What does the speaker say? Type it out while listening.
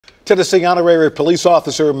Tennessee honorary police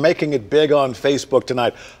officer making it big on Facebook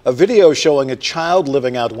tonight. A video showing a child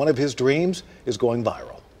living out one of his dreams is going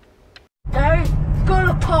viral. They're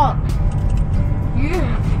gonna pop.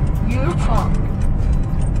 You pop.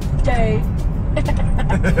 They.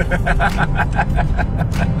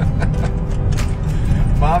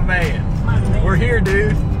 My man. We're here,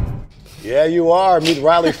 dude. Yeah, you are. Meet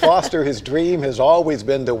Riley Foster. His dream has always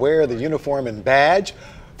been to wear the uniform and badge.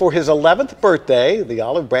 For his 11th birthday, the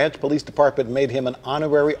Olive Branch Police Department made him an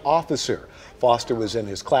honorary officer. Foster was in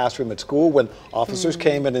his classroom at school when officers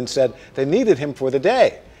came in and said they needed him for the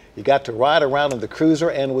day. He got to ride around in the cruiser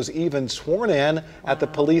and was even sworn in at the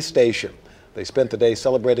police station. They spent the day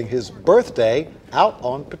celebrating his birthday out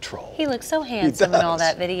on patrol. He looks so handsome in all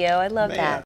that video. I love that.